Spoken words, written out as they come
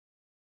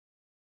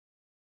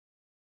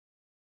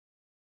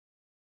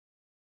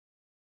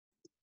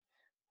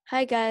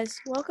Hi guys,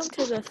 welcome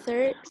to the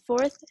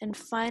fourth and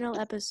final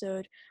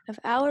episode of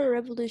our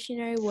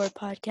Revolutionary War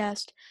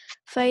podcast,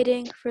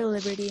 Fighting for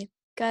Liberty.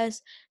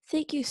 Guys,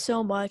 thank you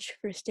so much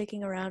for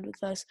sticking around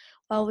with us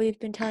while we've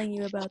been telling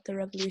you about the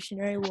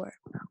Revolutionary War.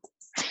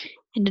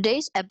 In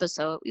today's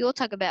episode, we will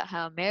talk about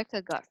how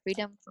America got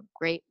freedom from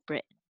Great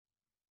Britain.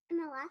 In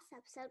the last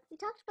episode, we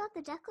talked about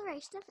the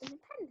Declaration of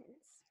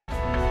Independence.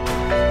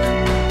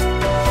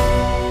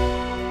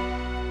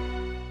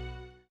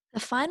 The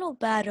final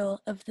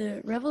battle of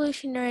the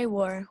Revolutionary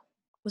War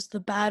was the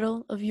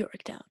Battle of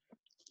Yorktown.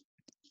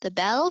 The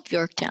Battle of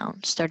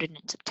Yorktown started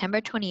on September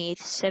 28,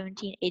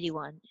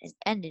 1781, and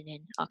ended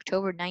in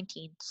October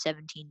 19,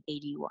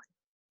 1781.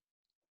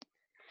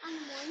 On the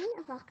morning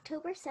of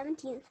October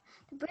 17th,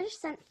 the British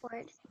sent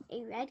forward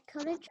a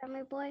red-coated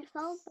drummer boy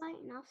followed by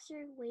an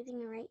officer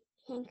waving a red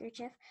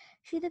handkerchief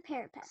to the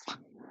parapet.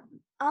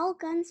 All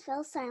guns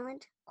fell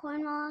silent.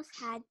 Cornwallis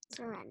had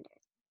surrendered.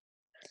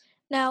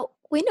 Now,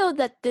 we know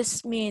that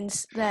this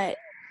means that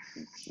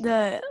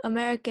the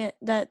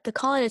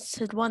colonists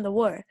had won the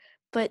war,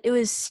 but it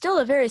was still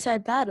a very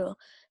sad battle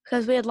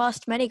because we had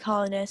lost many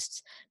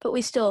colonists, but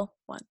we still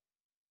won.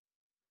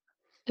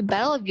 The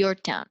Battle of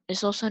Yorktown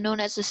is also known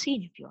as the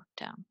Siege of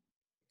Yorktown.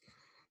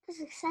 The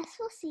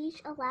successful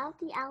siege allowed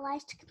the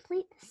Allies to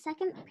complete the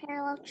second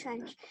parallel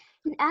trench,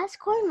 and as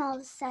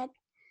Cornwallis said,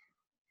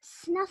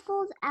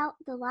 snuffled out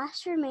the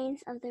last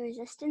remains of the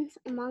resistance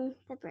among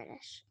the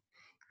British.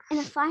 In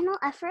a final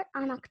effort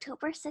on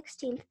October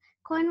 16th,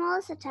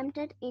 Cornwallis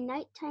attempted a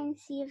nighttime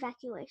sea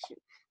evacuation,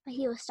 but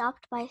he was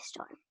stopped by a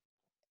storm.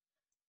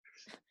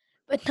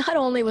 But not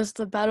only was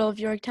the Battle of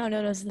Yorktown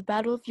known as the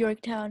Battle of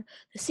Yorktown,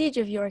 the Siege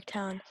of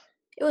Yorktown,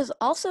 it was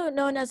also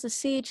known as the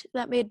siege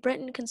that made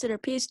Britain consider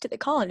peace to the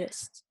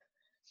colonists.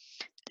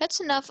 That's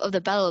enough of the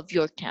Battle of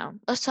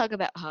Yorktown. Let's talk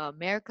about how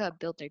America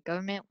built their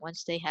government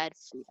once they had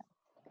freedom.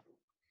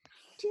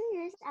 2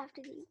 years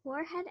after the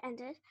war had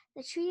ended,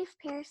 the Treaty of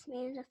Paris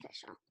made it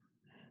official.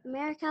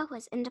 America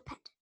was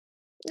independent.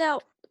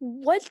 Now,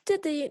 what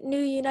did the new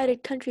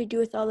united country do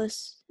with all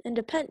this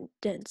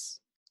independence?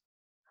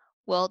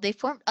 Well, they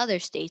formed other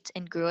states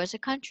and grew as a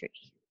country.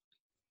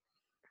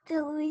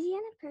 The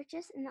Louisiana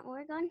Purchase and the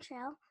Oregon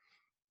Trail,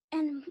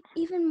 and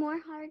even more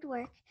hard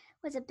work,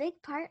 was a big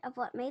part of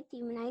what made the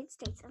United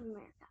States of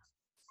America.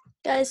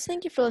 Guys,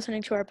 thank you for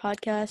listening to our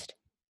podcast.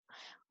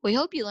 We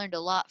hope you learned a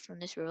lot from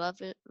this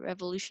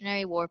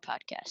Revolutionary War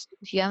podcast.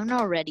 If you haven't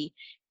already,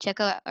 check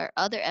out our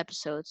other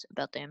episodes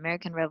about the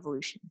American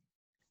Revolution.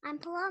 I'm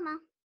Paloma.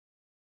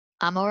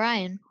 I'm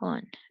Orion.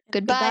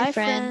 Goodbye,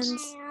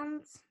 friends.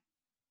 Friends.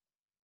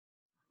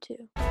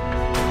 Two.